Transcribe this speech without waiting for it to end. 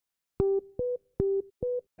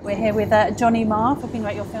We're here with Johnny Marr talking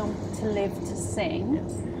about your film To Live to Sing.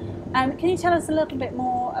 Can you tell us a little bit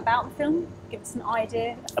more about the film? Give us an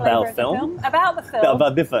idea, a flavour of the film. About the film.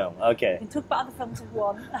 About the film, okay. You can talk about other films if you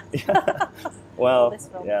want. Well, this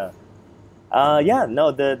film.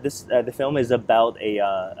 the film is about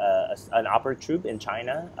an opera troupe in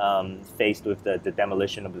China faced with the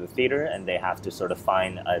demolition of the theater, and they have to sort of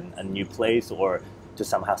find a new place or to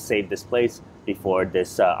somehow save this place before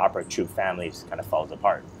this opera troupe family kind of falls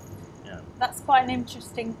apart. Yeah. That's quite an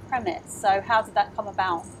interesting premise. So how did that come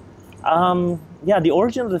about? The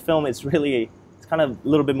origin of the film is it's kind of a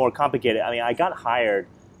little bit more complicated. I mean, I got hired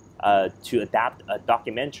to adapt a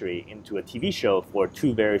documentary into a TV show for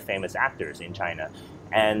two very famous actors in China.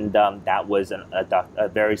 And that was a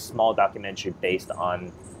very small documentary based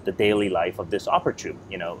on the daily life of this opera troupe,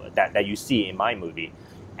 that you see in my movie.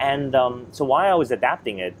 And so while I was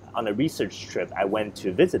adapting it on a research trip, I went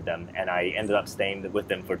to visit them, and I ended up staying with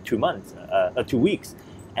them for 2 weeks.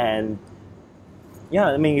 And yeah,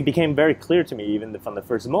 I mean, it became very clear to me even from the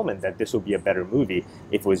first moment that this would be a better movie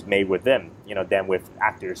if it was made with them, than with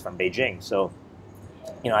actors from Beijing. So,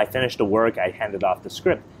 I finished the work, I handed off the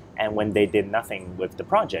script, and when they did nothing with the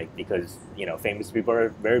project, because, famous people are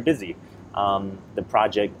very busy, the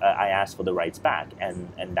project, I asked for the rights back, and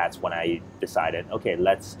that's when I decided, okay,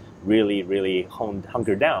 let's really, really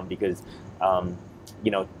hunker down, because,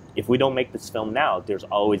 if we don't make this film now, there's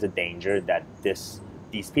always a danger that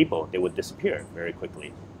these people, they would disappear very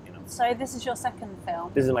quickly. So this is your second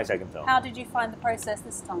film? This is my second film. How did you find the process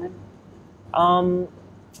this time?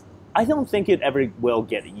 I don't think it ever will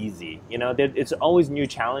get easy. It's always new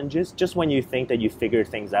challenges. Just when you think that you figure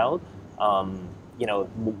things out,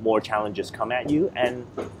 more challenges come at you. And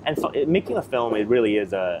making a film, it really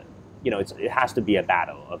is it has to be a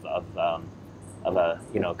battle of a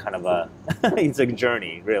kind of a it's a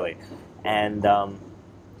journey, really. And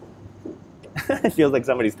it feels like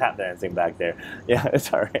somebody's tap dancing back there. Yeah,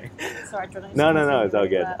 it's all right. Sorry, Jordan. No, it's all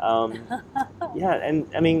good. Yeah, and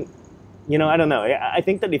I mean, I don't know. I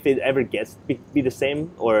think that if it ever gets be the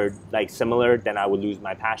same or like similar, then I would lose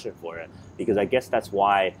my passion for it. Because I guess that's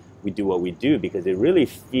why we do what we do. Because it really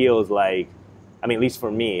feels like, I mean, at least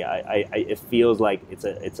for me, it feels like it's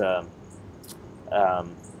a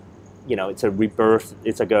rebirth.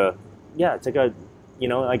 It's like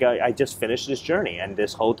I just finished this journey, and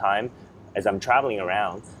this whole time, as I'm traveling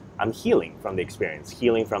around, I'm healing from the experience,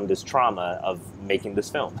 healing from this trauma of making this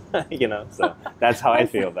film, so that's how I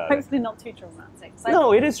feel about it. Hopefully not too traumatic. So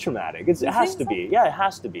no, it is traumatic. It has to be. Yeah, it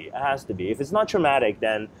has to be. It has to be. If it's not traumatic,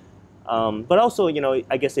 then, but also,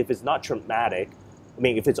 I guess if it's not traumatic, I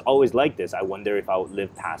mean, if it's always like this, I wonder if I would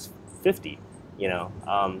live past 50,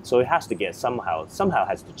 so it has to get something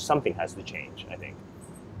has to change, I think.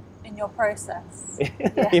 In your process.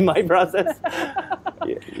 In my process?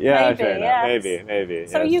 Yeah, maybe, fair enough. Maybe.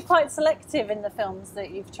 So are you quite selective in the films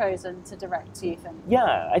that you've chosen to direct, do you think?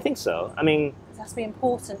 Yeah, I think so. I mean, it has to be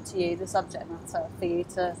important to you, the subject matter, for you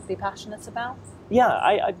to be passionate about? Yeah,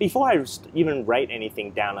 I before I even write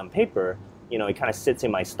anything down on paper, it kind of sits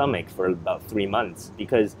in my stomach for about 3 months,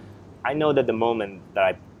 because I know that the moment that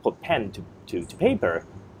I put pen to paper,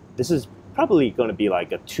 this is probably going to be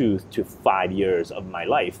like a 2 to 5 years of my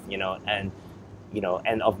life, and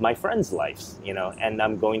of my friends' lives, and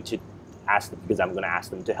I'm going to ask them, because I'm going to ask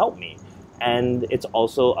them to help me. And it's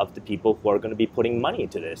also of the people who are going to be putting money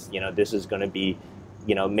into this. This is going to be,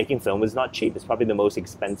 making film is not cheap. It's probably the most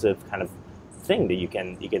expensive kind of thing that you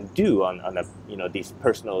can do on a, these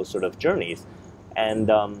personal sort of journeys. And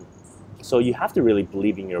so you have to really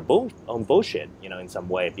believe in your own bullshit, in some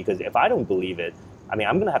way, because if I don't believe it, I mean,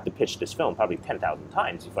 I'm going to have to pitch this film probably 10,000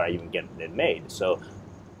 times before I even get it made. So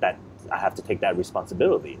that I have to take that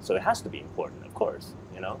responsibility. So it has to be important, of course,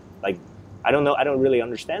 Like, I don't know, I don't really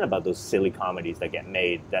understand about those silly comedies that get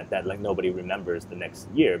made that like nobody remembers the next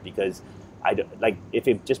year, because if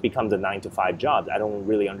it just becomes a 9-to-5 job, I don't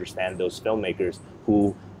really understand those filmmakers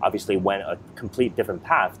who obviously went a complete different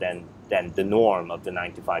path than the norm of the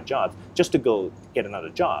 9-to-5 jobs, just to go get another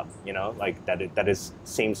job, like that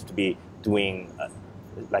seems to be doing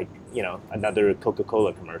another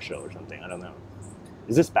Coca-Cola commercial or something. I don't know.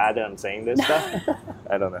 Is this bad that I'm saying this stuff?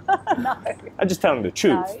 I don't know. No. I'm just telling the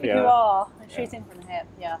truth. No, you are. Shooting from the hip,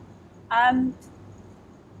 yeah.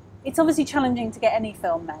 It's obviously challenging to get any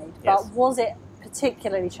film made, but was it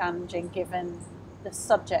particularly challenging given the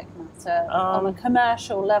subject matter on a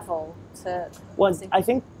commercial level? Well, I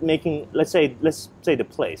think let's say the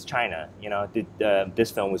place, China,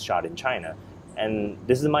 this film was shot in China, and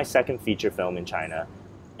this is my second feature film in China,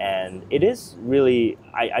 and it is really,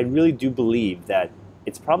 I really do believe that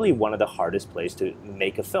it's probably one of the hardest places to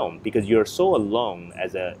make a film because you're so alone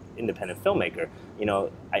as an independent filmmaker. You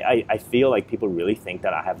know, I feel like people really think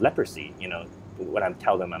that I have leprosy, you know, when I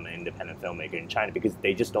tell them I'm an independent filmmaker in China, because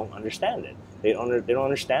they just don't understand it. They don't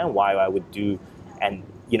understand why I would do, and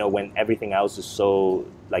you know, when everything else is so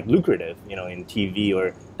like lucrative, you know, in TV,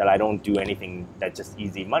 or that I don't do anything that's just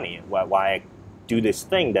easy money. Why I do this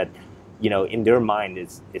thing that, you know, in their mind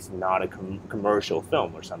is not a commercial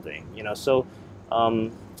film or something, you know. So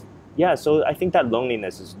yeah, so I think that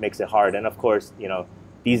loneliness makes it hard. And of course, you know,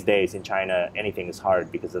 these days in China, anything is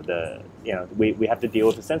hard because of the, you know, we have to deal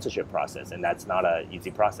with the censorship process, and that's not an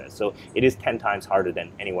easy process. So it is 10 times harder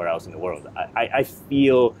than anywhere else in the world. I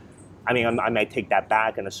feel, I mean, I might take that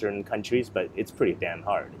back in certain countries, but it's pretty damn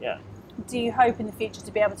hard, yeah. Do you hope in the future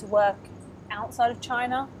to be able to work outside of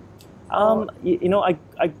China? You know, I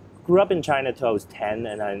grew up in China till I was 10,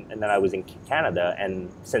 and then I was in Canada,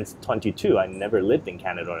 and since 22, I never lived in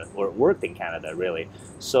Canada or worked in Canada, really.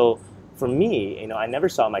 So for me, you know, I never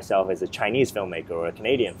saw myself as a Chinese filmmaker or a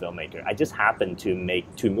Canadian filmmaker. I just happened to make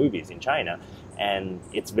 2 movies in China, and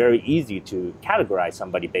it's very easy to categorize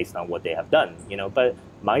somebody based on what they have done, you know. But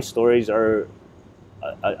my stories are,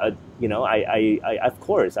 you know, of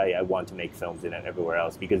course I want to make films in everywhere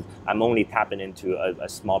else, because I'm only tapping into a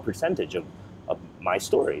small percentage of my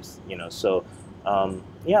stories, you know. So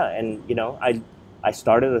yeah, and you know, I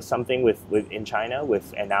started something with in China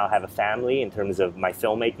and now have a family in terms of my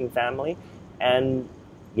filmmaking family, and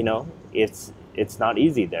you know, it's not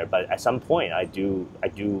easy there, but at some point I do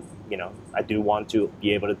you know, I do want to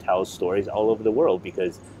be able to tell stories all over the world,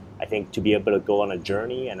 because I think to be able to go on a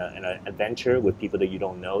journey and an adventure with people that you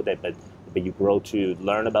don't know, but you grow to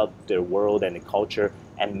learn about their world and the culture,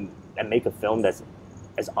 and make a film that's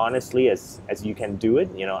as honestly as you can do it.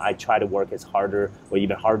 You know, I try to work as harder or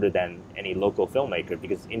even harder than any local filmmaker,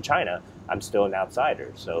 because in China I'm still an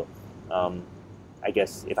outsider. So I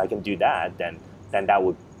guess if I can do that, then that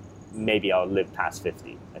would, maybe I'll live past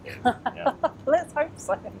 50, I think. Yeah. Let's hope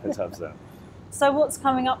so. Let's hope so. So what's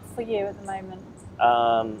coming up for you at the moment?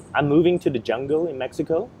 I'm moving to the jungle in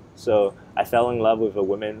Mexico. So I fell in love with a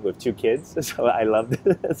woman with 2 kids. So I loved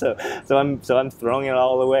it. so I'm throwing it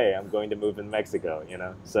all away. I'm going to move in Mexico, you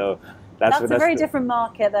know. So that's a very different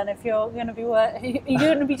market than if you're going to be are you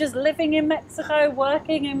going to be just living in Mexico,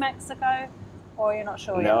 working in Mexico, or you're not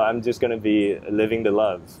sure yet? No, I'm just going to be living the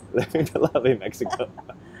love in Mexico.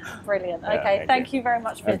 Brilliant. Yeah, okay, thank you very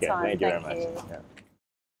much for your time. Thank you very much. Yeah.